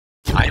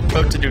I am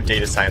about to do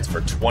data science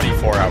for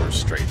 24 hours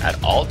straight.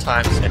 At all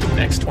times in the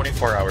next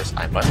 24 hours,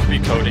 I must be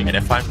coding, and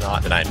if I'm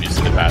not, then I'm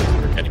using the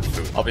bathroom or getting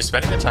food. I'll be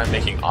spending the time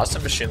making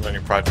awesome machine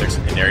learning projects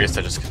in areas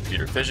such as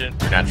computer vision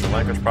or natural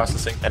language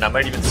processing, and I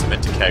might even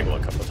submit to Kaggle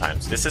a couple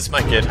times. This is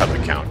my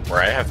GitHub account,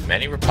 where I have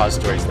many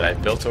repositories that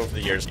I've built over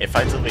the years. If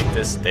I delete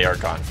this, they are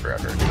gone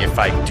forever. If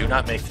I do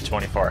not make the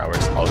 24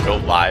 hours, I'll go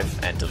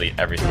live and delete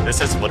everything. This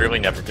has literally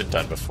never been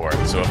done before,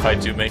 so if I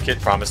do make it,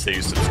 promise that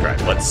you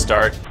subscribe. Let's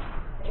start.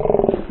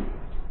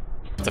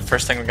 The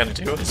first thing we're going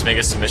to do is make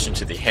a submission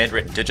to the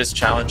Handwritten Digits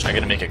challenge. I'm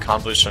going to make a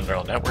convolutional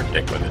neural network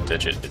with a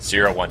digit. It's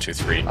 0, 1, 2,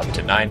 3, up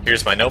to 9.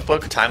 Here's my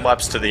notebook, time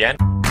lapse to the end.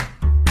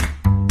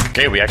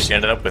 Okay, we actually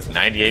ended up with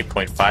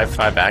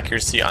 98.55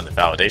 accuracy on the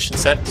validation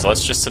set, so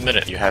let's just submit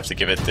it. You have to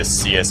give it the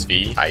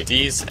CSV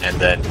IDs and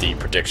then the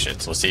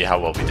predictions. We'll see how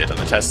well we did on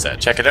the test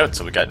set. Check it out.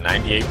 So we got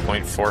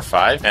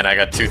 98.45 and I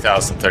got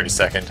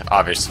 2032nd.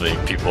 Obviously,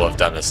 people have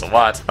done this a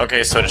lot.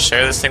 Okay, so to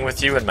share this thing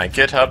with you in my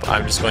GitHub,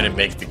 I'm just going to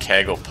make the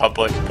Kaggle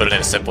public, put it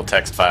in a simple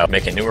text file,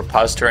 make a new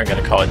repository. I'm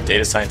going to call it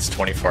Data Science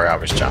 24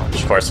 Hours Challenge.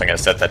 Of course, I'm going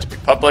to set that to be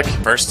public.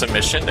 First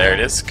submission, there it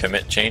is,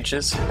 commit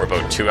changes. We're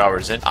about 2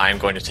 hours in. I'm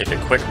going to take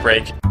a quick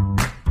break.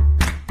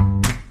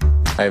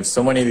 I have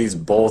so many of these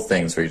bowl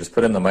things where you just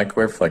put it in the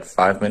microwave for like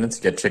 5 minutes,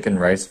 you get chicken,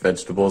 rice,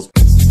 vegetables.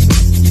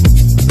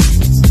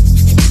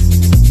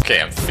 Okay,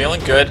 I'm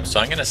feeling good, so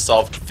I'm going to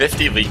solve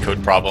 50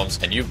 LeetCode problems,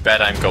 and you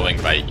bet I'm going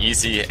by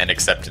easy and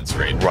acceptance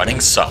rate. Running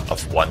sum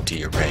of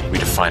 1D array. We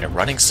define a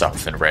running sum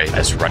of an array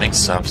as running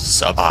sum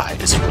sub I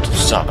is equal to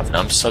sum of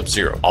nums sub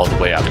 0 all the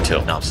way up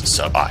until nums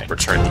sub I.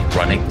 Return the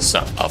running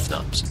sum of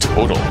nums.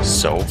 Total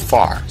so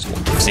far. So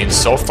what we've seen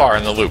so far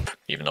in the loop,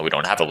 even though we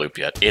don't have a loop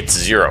yet, it's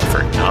 0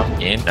 for num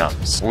in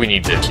nums. We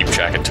need to keep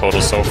track of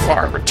total so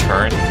far.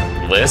 Return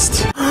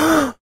list.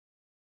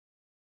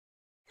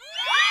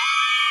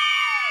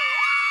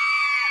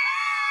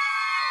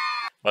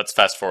 Let's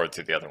fast forward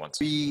to the other ones.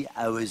 3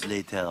 hours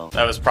later.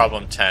 That was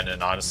problem 10,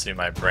 and honestly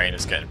my brain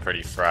is getting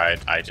pretty fried.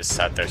 I just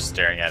sat there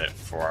staring at it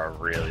for a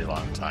really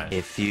long time.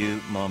 A few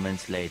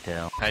moments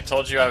later. I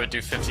told you I would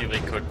do 50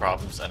 LeetCode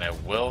problems, and I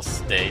will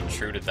stay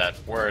true to that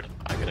word.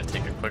 I'm gonna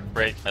take a quick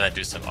break and then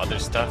do some other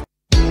stuff.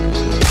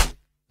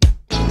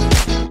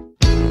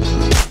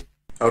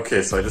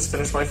 Okay, so I just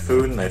finished my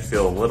food and I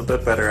feel a little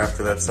bit better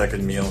after that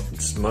second meal.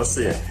 It's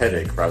mostly a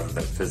headache rather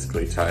than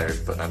physically tired,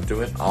 but I'm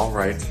doing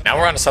alright. Now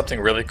we're on to something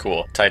really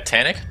cool.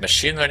 Titanic,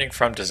 machine learning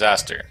from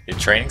disaster. The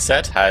training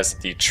set has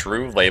the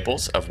true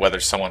labels of whether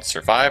someone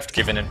survived,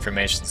 given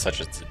information such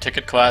as the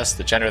ticket class,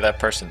 the gender of that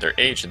person, their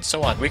age, and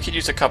so on. We could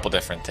use a couple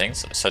different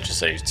things, such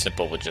as a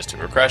simple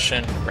logistic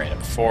regression,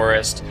 random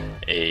forest,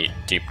 a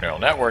deep neural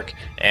network,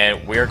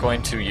 and we're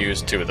going to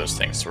use 2 of those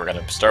things. So we're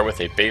going to start with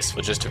a base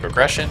logistic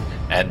regression,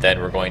 and then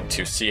we're going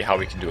to see how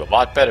we can do a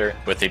lot better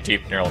with a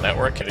deep neural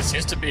network. And it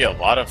seems to be a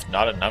lot of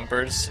not a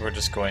numbers. We're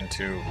just going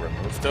to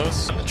remove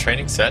those. On the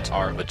training set,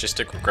 our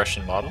logistic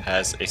regression model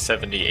has a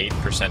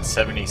 78%,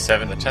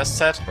 77 the test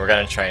set. We're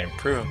going to try and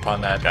improve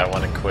upon that. I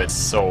want to quit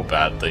so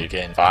badly.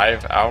 Again,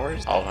 5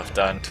 hours. I'll have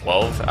done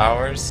 12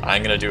 hours.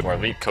 I'm going to do more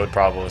LeetCode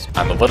problems.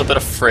 I'm a little bit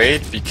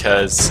afraid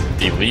because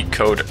the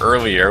LeetCode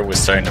earlier was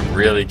starting to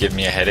really give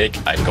me a headache.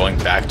 I'm going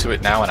back to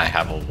it now and I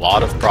have a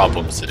lot of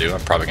problems to do.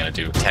 I'm probably going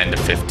to do 10 to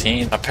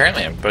 15.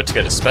 Apparently I'm about to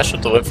get a special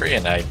delivery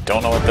and I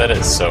don't know what that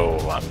is, so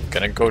I'm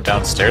gonna go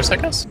downstairs, I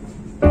guess?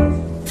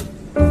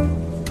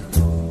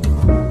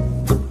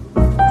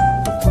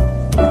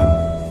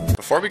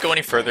 Before we go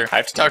any further, I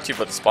have to talk to you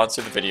about the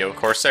sponsor of the video,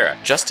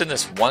 Coursera. Just in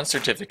this one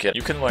certificate,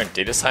 you can learn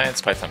data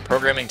science, Python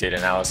programming, data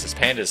analysis,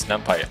 pandas,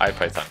 NumPy,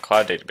 IPython,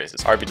 cloud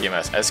databases,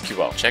 RBDMS,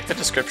 SQL. Check the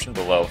description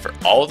below for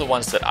all of the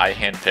ones that I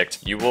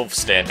handpicked. You will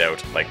stand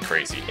out like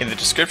crazy. In the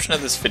description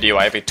of this video,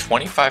 I have a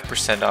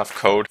 25% off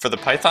code for the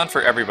Python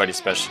for Everybody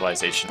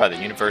specialization by the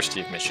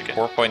University of Michigan.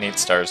 4.8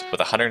 stars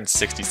with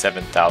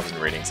 167,000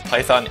 ratings.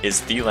 Python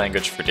is the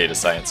language for data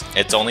science.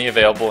 It's only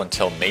available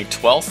until May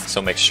 12th,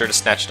 so make sure to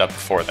snatch it up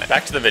before then.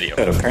 Back to the video.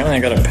 Apparently I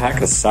got a pack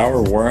of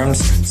sour worms,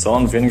 salt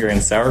and vinegar,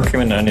 and sour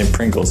cream and onion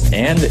Pringles,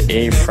 and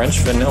a French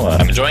vanilla.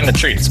 I'm enjoying the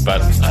treats,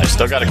 but I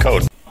still got a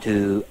code.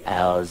 2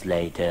 hours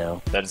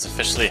later. That is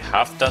officially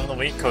half done the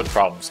LeetCode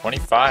problems.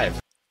 25.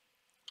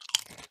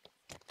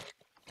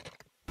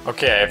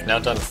 Okay, I have now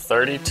done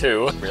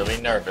 32.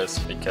 Really nervous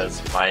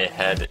because my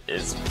head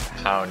is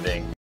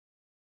pounding.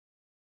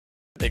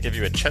 They give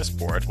you a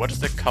chessboard. What is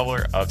the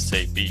color of,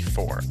 say,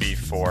 B4?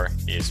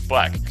 B4 is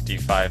black.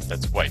 D5,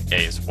 that's white. A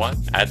is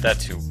 1. Add that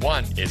to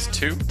 1 is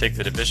 2. Take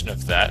the division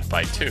of that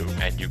by 2,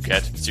 and you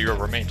get 0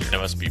 remainder. It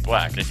must be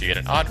black. And if you get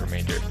an odd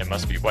remainder, it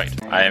must be white.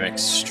 I am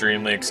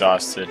extremely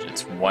exhausted.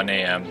 It's 1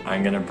 a.m.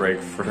 I'm gonna break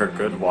for a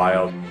good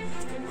while.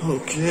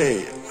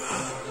 Okay.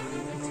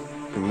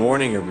 Good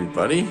morning,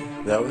 everybody.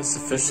 That was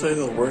officially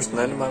the worst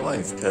night of my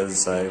life,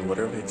 because I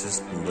literally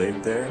just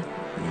laid there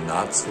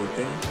not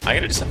swooping. I'm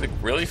gonna do something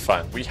really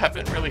fun. We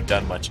haven't really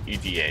done much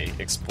EDA,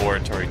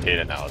 exploratory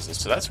data analysis,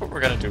 so that's what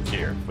we're gonna do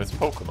here with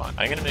Pokemon.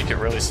 I'm gonna make it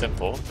really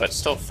simple, but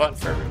still fun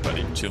for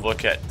everybody to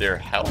look at their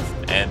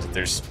health and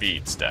their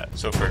speed stats.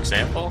 So for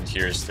example,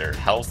 here's their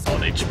health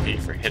on HP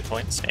for hit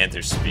points and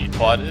their speed.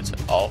 Plotted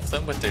all of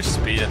them with their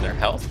speed and their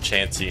health.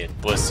 Chansey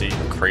and Blissey,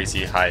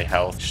 crazy high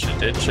health.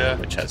 Shedinja,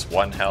 which has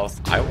 1 health.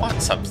 I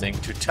want something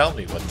to tell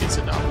me what these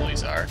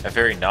anomalies are. A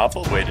very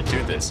novel way to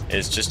do this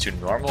is just to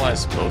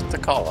normalize both the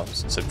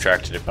columns,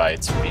 subtracted it by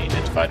its mean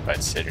and divided by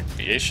its standard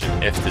deviation.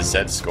 If the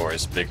Z score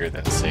is bigger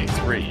than say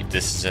 3,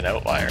 this is an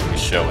outlier. We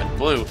show in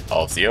blue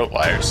all of the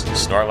outliers.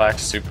 Snorlax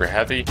super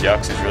heavy,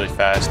 Deoxys is really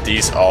fast.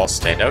 These all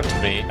stand out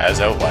to me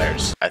as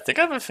outliers. I think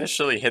I've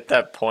officially hit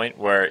that point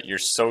where you're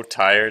so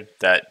tired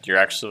that you're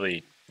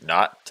actually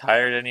not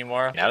tired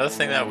anymore. Now the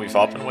thing that we've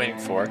all been waiting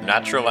for,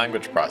 natural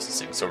language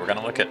processing. So we're going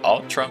to look at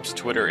all Trump's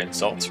Twitter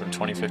insults from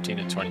 2015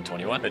 to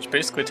 2021, which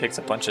basically takes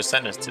a bunch of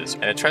sentences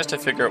and it tries to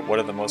figure out what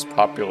are the most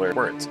popular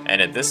words. And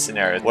in this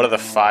scenario, what are the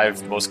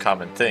 5 most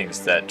common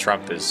things that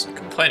Trump is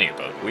complaining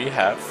about? We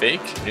have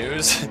fake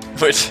news,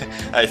 which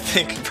I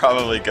think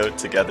probably go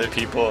together.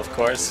 People, of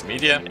course,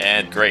 media,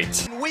 and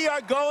great. We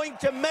are going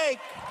to make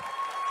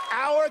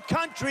our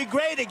country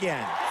great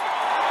again.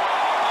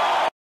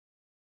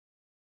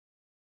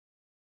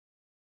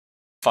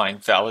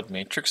 Find valid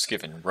matrix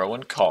given row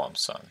and column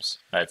sums.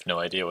 I have no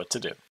idea what to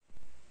do.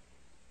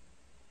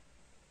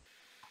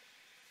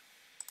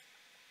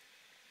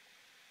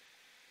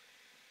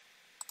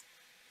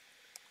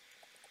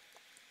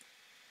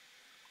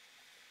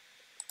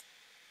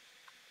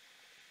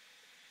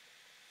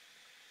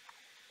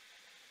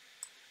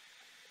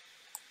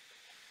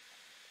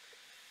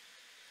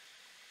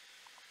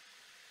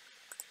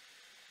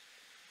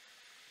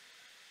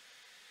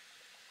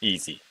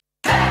 Easy.